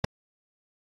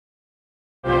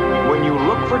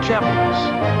for champions,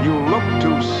 you look to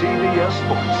CBS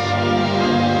Sports.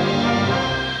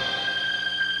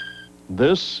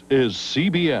 This is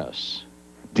CBS.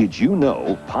 Did you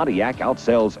know Pontiac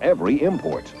outsells every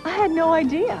import? I had no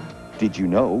idea. Did you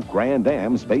know Grand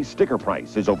Am's base sticker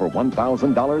price is over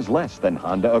 $1,000 less than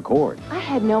Honda Accord? I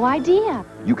had no idea.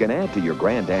 You can add to your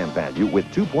Grand Am value with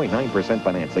 2.9%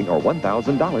 financing or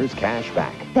 $1,000 cash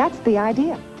back. That's the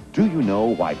idea. Do you know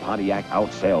why Pontiac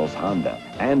outsells Honda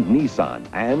and Nissan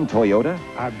and Toyota?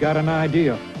 I've got an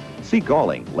idea. See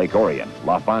Galling, Lake Orion,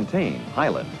 LaFontaine,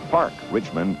 Highland, Park,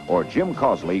 Richmond, or Jim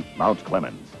Causley, Mount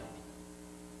Clemens.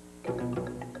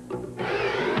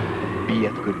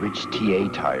 BF Goodrich TA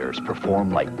tires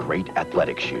perform like great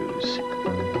athletic shoes.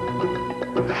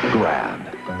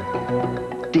 Grab.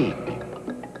 Dig.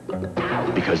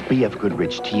 Because BF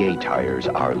Goodrich TA tires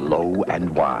are low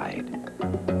and wide.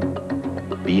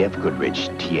 BF Goodrich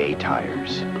TA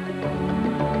tires.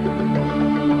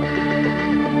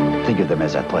 Think of them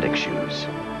as athletic shoes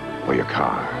for your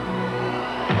car.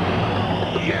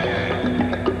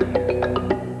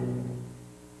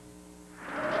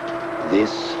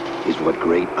 This is what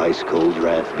great ice-cold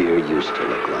draft beer used to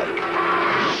look like.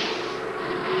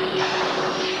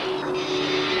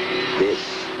 This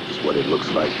is what it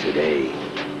looks like today.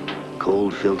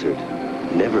 Cold filtered,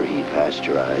 never heat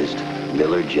pasteurized,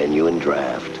 Miller Genuine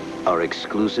Draft. Our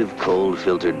exclusive cold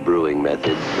filtered brewing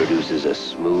method produces a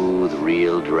smooth,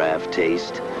 real draft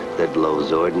taste that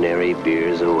blows ordinary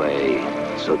beers away.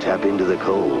 So tap into the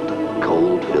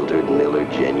cold filtered Miller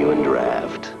Genuine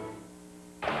Draft.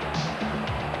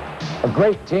 A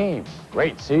great team,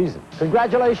 great season.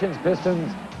 Congratulations,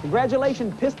 Pistons.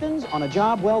 Congratulations, Pistons, on a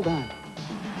job well done.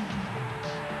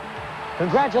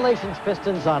 Congratulations,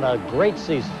 Pistons, on a great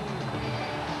season.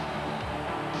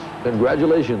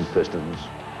 Congratulations, Pistons.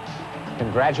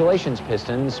 Congratulations,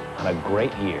 Pistons, on a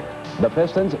great year. The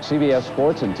Pistons, CBS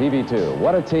Sports and TV2.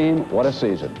 What a team, what a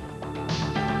season.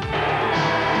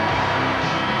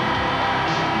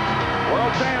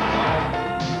 World champs.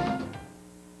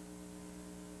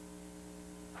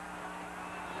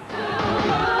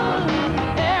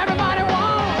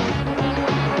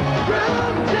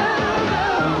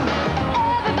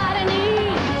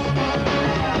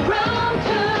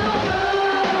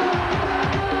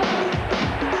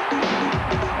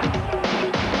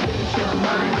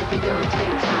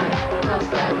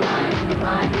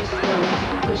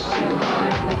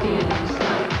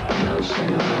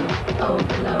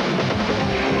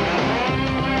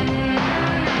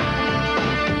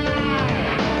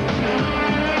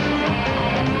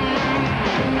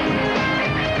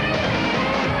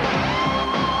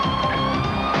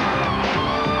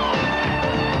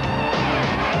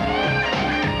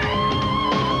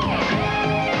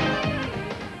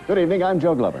 Good evening, I'm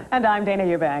Joe Glover. And I'm Dayna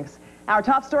Eubanks. Our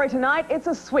top story tonight, it's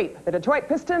a sweep. The Detroit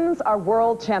Pistons are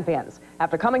world champions.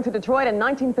 After coming to Detroit in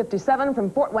 1957 from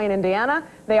Fort Wayne, Indiana,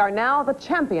 they are now the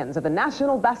champions of the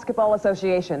National Basketball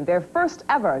Association, their first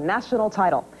ever national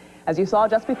title. As you saw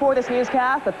just before this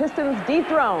newscast, the Pistons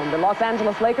dethroned the Los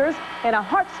Angeles Lakers in a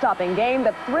heart-stopping game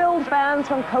that thrilled fans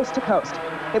from coast to coast.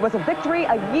 It was a victory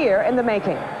a year in the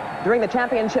making. During the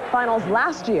championship finals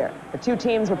last year, the two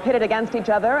teams were pitted against each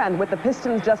other, and with the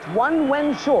Pistons just one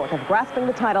win short of grasping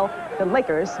the title, the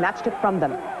Lakers snatched it from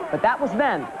them. But that was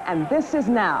then, and this is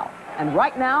now. And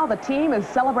right now, the team is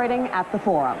celebrating at the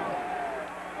Forum.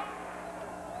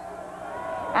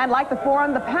 And like the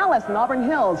Forum, the Palace in Auburn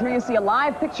Hills. Here you see a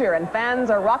live picture, and fans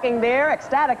are rocking there,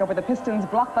 ecstatic over the Pistons'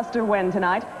 blockbuster win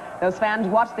tonight. Those fans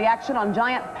watched the action on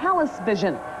giant Palace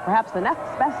Vision, perhaps the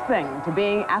next best thing to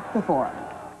being at the Forum.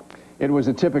 It was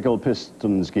a typical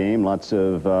Pistons game, lots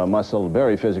of muscle,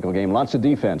 very physical game, lots of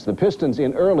defense. The Pistons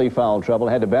in early foul trouble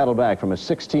had to battle back from a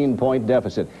 16-point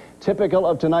deficit. Typical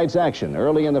of tonight's action.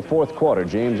 Early in the fourth quarter,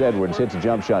 James Edwards hits a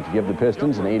jump shot to give the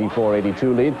Pistons an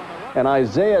 84-82 lead. And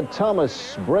Isaiah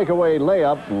Thomas' breakaway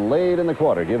layup late in the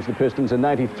quarter gives the Pistons a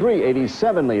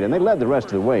 93-87 lead, and they led the rest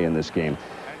of the way in this game.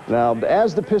 Now,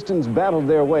 as the Pistons battled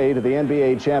their way to the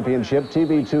NBA championship,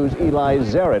 TV2's Eli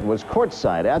Zaret was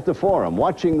courtside at the Forum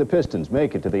watching the Pistons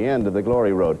make it to the end of the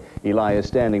Glory Road. Eli is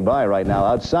standing by right now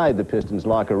outside the Pistons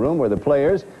locker room where the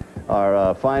players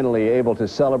are finally able to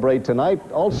celebrate tonight.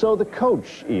 Also the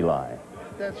coach, Eli.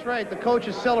 That's right. The coach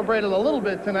has celebrated a little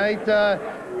bit tonight. I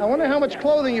wonder how much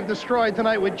clothing you've destroyed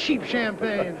tonight with cheap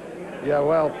champagne. Yeah,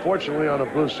 well, fortunately on a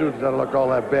blue suit, it doesn't look all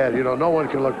that bad. You know, no one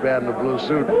can look bad in a blue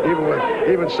suit,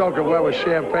 even soaking wet with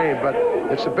champagne, but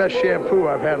it's the best shampoo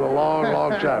I've had in a long,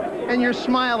 long time. And you're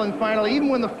smiling finally. Even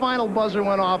when the final buzzer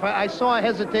went off, I saw a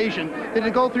hesitation. Did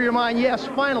it go through your mind, yes,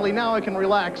 finally, now I can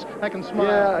relax, I can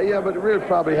smile? Yeah, but it really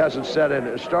probably hasn't set in.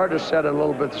 It started to set in a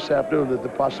little bit this afternoon that the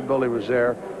possibility was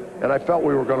there, and I felt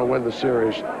we were going to win the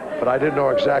series, but I didn't know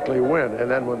exactly when.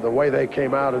 And then when the way they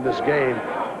came out in this game,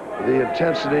 the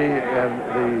intensity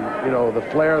and the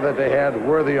flair that they had,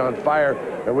 worthy on fire,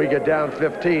 and we get down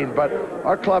 15. But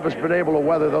our club has been able to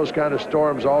weather those kind of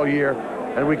storms all year,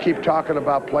 and we keep talking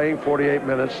about playing 48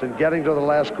 minutes and getting to the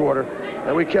last quarter,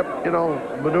 and we kept,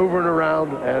 maneuvering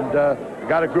around and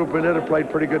got a group in there that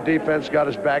played pretty good defense, got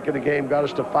us back in the game, got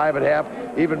us to 5 at half,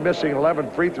 even missing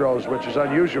 11 free throws, which is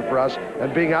unusual for us,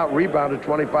 and being out-rebounded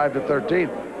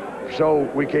 25-13.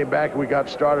 So we came back and we got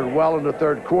started well in the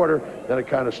third quarter, then it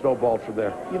kind of snowballed from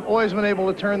there. You've always been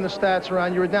able to turn the stats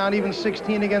around. You were down even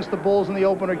 16 against the Bulls in the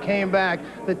opener, came back.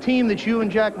 The team that you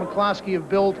and Jack McCloskey have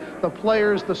built, the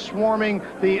players, the swarming,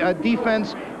 the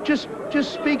defense, just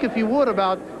speak, if you would,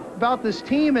 about this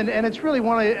team, and it's really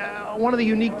one of the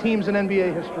unique teams in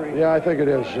NBA history. Yeah, I think it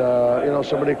is.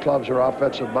 So many clubs are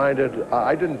offensive-minded.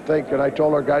 I didn't think, and I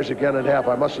told our guys again at half,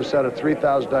 I must have said it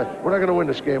 3,000 times, we're not going to win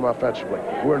this game offensively.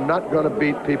 We're not going to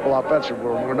beat people offensively.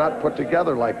 We're not put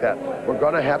together like that. We're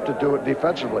going to have to do it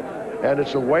defensively. And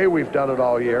it's the way we've done it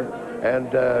all year. And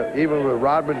even with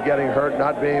Rodman getting hurt,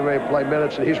 not being able to play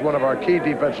minutes, and he's one of our key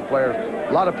defensive players,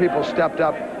 a lot of people stepped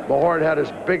up. Mahorn had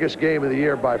his biggest game of the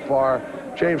year by far.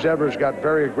 James Edwards got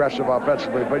very aggressive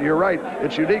offensively, but you're right,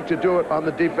 it's unique to do it on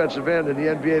the defensive end in the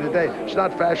NBA today. It's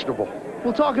not fashionable.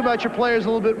 We'll talk about your players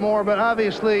a little bit more, but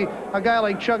obviously a guy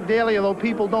like Chuck Daly, although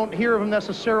people don't hear of him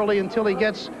necessarily until he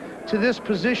gets to this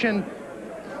position,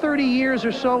 30 years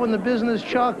or so in the business,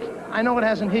 Chuck, I know it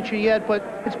hasn't hit you yet, but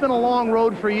it's been a long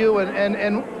road for you,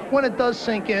 and when it does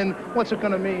sink in, what's it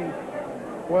going to mean?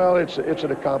 Well, it's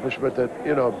an accomplishment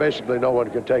that, basically no one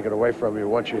can take it away from you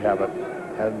once you have it.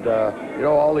 And,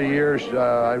 all the years,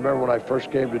 I remember when I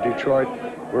first came to Detroit,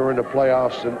 we were in the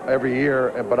playoffs and every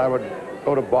year, but I would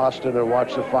go to Boston and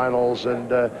watch the finals and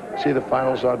see the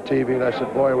finals on TV, and I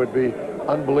said, boy, it would be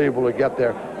unbelievable to get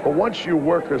there. But once you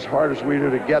work as hard as we do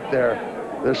to get there,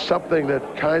 there's something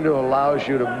that kind of allows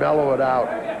you to mellow it out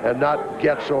and not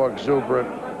get so exuberant.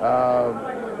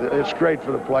 It's great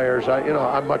for the players.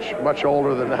 I'm much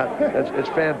older than that. It's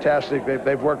fantastic.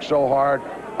 They've worked so hard.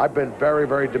 I've been very,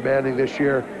 very demanding this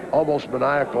year, almost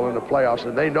maniacal in the playoffs,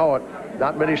 and they know it.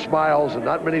 Not many smiles and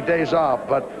not many days off,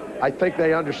 but I think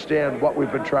they understand what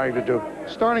we've been trying to do.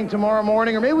 Starting tomorrow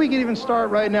morning, or maybe we can even start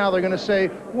right now, they're going to say,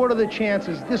 what are the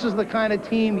chances? This is the kind of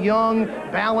team, young,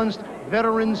 balanced,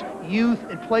 veterans, youth,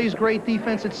 it plays great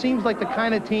defense. It seems like the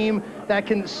kind of team that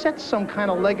can set some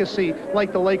kind of legacy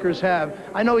like the Lakers have.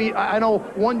 I know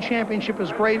one championship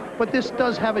is great, but this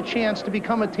does have a chance to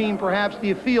become a team, perhaps, do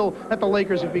you feel, that the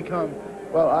Lakers have become?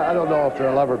 Well, I don't know if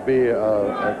there'll ever be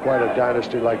quite a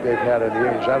dynasty like they've had in the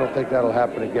years. I don't think that'll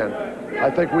happen again. I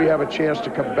think we have a chance to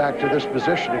come back to this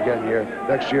position again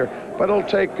next year. But it'll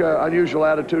take unusual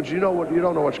attitudes. You don't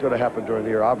know what's going to happen during the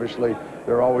year. Obviously,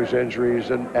 there are always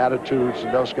injuries and attitudes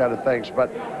and those kind of things.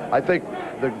 But I think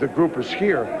the group is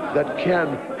here that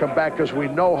can come back because we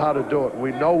know how to do it.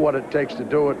 We know what it takes to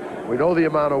do it. We know the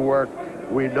amount of work.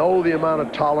 We know the amount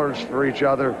of tolerance for each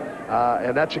other.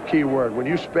 And that's a key word. When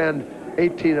you spend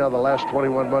 18 out of the last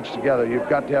 21 months together, you've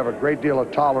got to have a great deal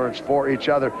of tolerance for each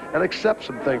other and accept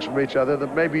some things from each other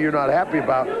that maybe you're not happy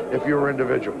about if you were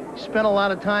individual. Spent a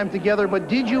lot of time together, but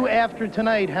did you, after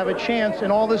tonight, have a chance in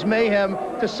all this mayhem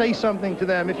to say something to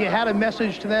them? If you had a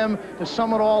message to them to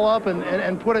sum it all up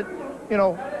and put it,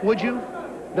 would you?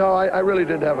 No, I really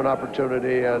didn't have an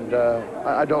opportunity, and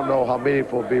I don't know how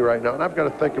meaningful it'll be right now, and I've got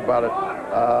to think about it.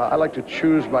 I like to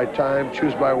choose my time,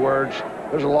 choose my words.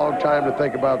 There's a long time to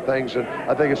think about things, and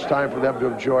I think it's time for them to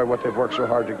enjoy what they've worked so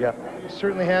hard to get.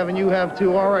 Certainly have, and you have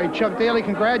too. All right, Chuck Daly,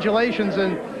 congratulations,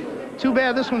 and too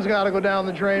bad this one's got to go down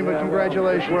the drain, but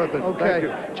congratulations. Worth it. Okay, Thank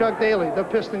you. Chuck Daly, the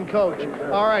Piston coach.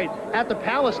 All right, at the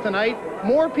Palace tonight,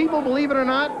 more people, believe it or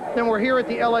not, than were here at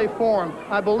the LA Forum.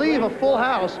 I believe a full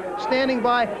house standing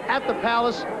by at the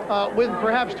Palace with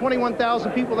perhaps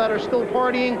 21,000 people that are still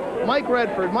partying. Mike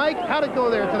Redford. Mike, how'd it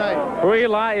go there tonight? Well,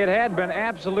 Eli, it had been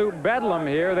absolute bedlam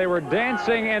here. They were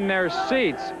dancing in their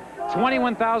seats.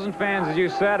 21,000 fans, as you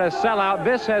said, a sellout.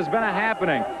 This has been a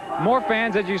happening. More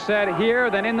fans, as you said, here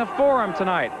than in the Forum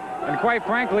tonight. And quite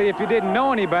frankly, if you didn't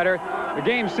know any better, the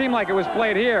game seemed like it was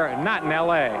played here, not in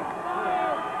L.A.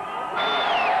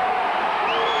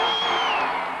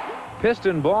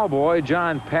 Piston ball boy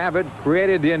John Pavitt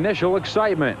created the initial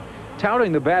excitement.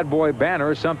 touting the bad boy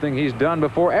banner, something he's done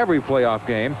before every playoff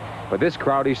game. But this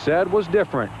crowd, he said, was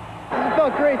different. It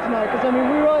felt great tonight because, I mean,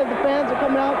 we really, the fans are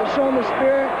coming out, they're showing their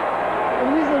spirit. I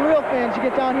mean, these are the real fans you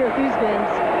get down here at these games.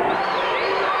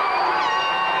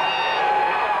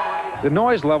 The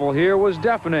noise level here was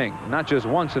deafening, not just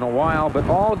once in a while, but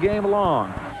all game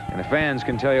long. And the fans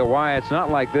can tell you why it's not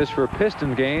like this for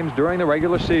Piston games during the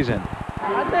regular season.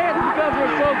 I think it's because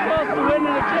we're so close to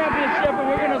winning the championship and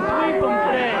we're going to sweep them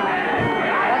today.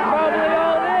 That's probably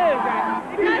all it is.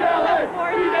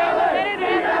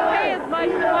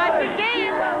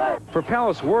 For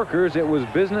Palace workers, it was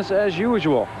business as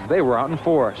usual. They were out in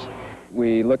force.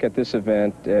 We look at this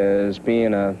event as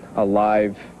being a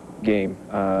live game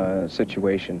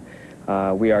situation.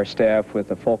 We are staffed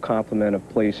with a full complement of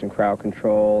police and crowd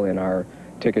control and our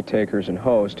ticket takers and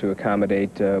hosts to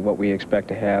accommodate what we expect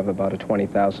to have about a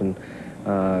 20,000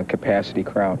 capacity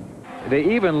crowd.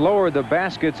 They even lowered the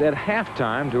baskets at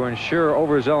halftime to ensure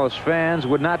overzealous fans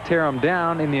would not tear them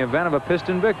down in the event of a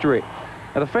Piston victory.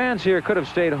 Now, the fans here could have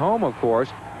stayed home, of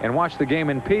course, and watched the game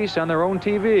in peace on their own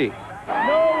TV.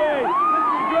 No way! This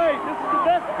is great! This is the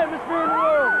best atmosphere in the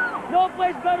world! No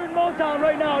place better than Motown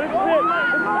right now. This is it!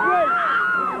 This is great!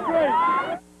 This is great!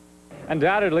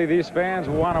 Undoubtedly, these fans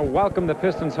will want to welcome the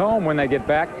Pistons home when they get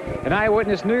back. And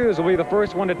Eyewitness News will be the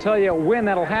first one to tell you when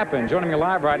that'll happen. Joining me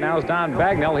live right now is Don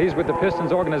Bagnell. He's with the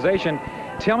Pistons organization.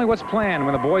 Tell me what's planned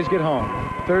when the boys get home.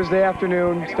 Thursday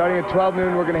afternoon, starting at 12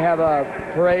 noon, we're going to have a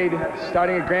parade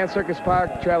starting at Grand Circus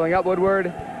Park, traveling up Woodward.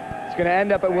 It's going to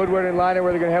end up at Woodward and Liner,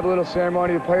 where they're going to have a little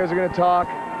ceremony. The players are going to talk.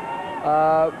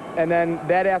 And then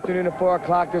that afternoon at 4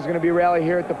 o'clock, there's going to be a rally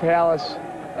here at the Palace,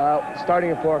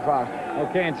 starting at 4 o'clock.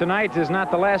 Okay, and tonight is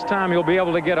not the last time you'll be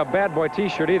able to get a Bad Boy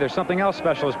t-shirt either. Something else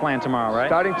special is planned tomorrow, right?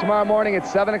 Starting tomorrow morning at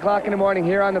 7 o'clock in the morning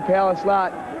here on the Palace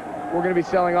lot, we're going to be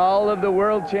selling all of the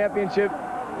World Championship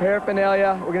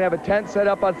paraphernalia. We're going to have a tent set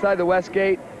up outside the West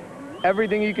Gate.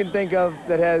 Everything you can think of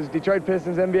that has Detroit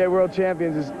Pistons NBA World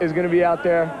Champions is going to be out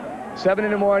there. 7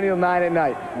 in the morning till 9 at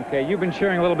night. Okay, you've been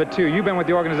cheering a little bit too. You've been with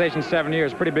the organization 7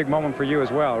 years. Pretty big moment for you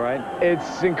as well, right?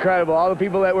 It's incredible. All the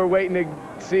people that we're waiting to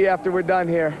see after we're done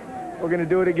here, we're going to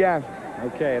do it again.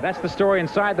 Okay, that's the story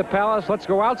inside the Palace. Let's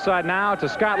go outside now to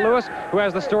Scott Lewis, who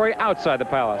has the story outside the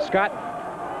Palace. Scott?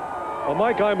 Well,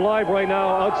 Mike, I'm live right now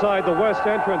outside the west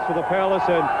entrance to the Palace,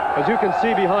 and as you can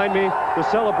see behind me, the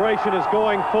celebration is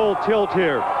going full tilt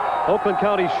here. Oakland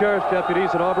County Sheriff's deputies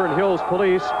and Auburn Hills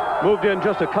Police moved in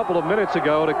just a couple of minutes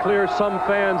ago to clear some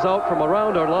fans out from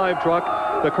around our live truck.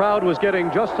 The crowd was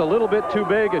getting just a little bit too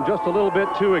big and just a little bit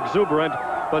too exuberant,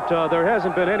 but there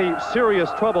hasn't been any serious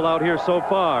trouble out here so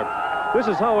far. This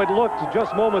is how it looked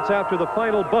just moments after the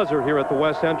final buzzer here at the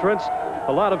west entrance.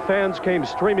 A lot of fans came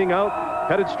streaming out,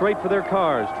 headed straight for their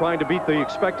cars, trying to beat the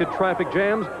expected traffic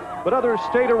jams, but others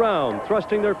stayed around,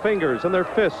 thrusting their fingers and their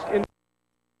fists in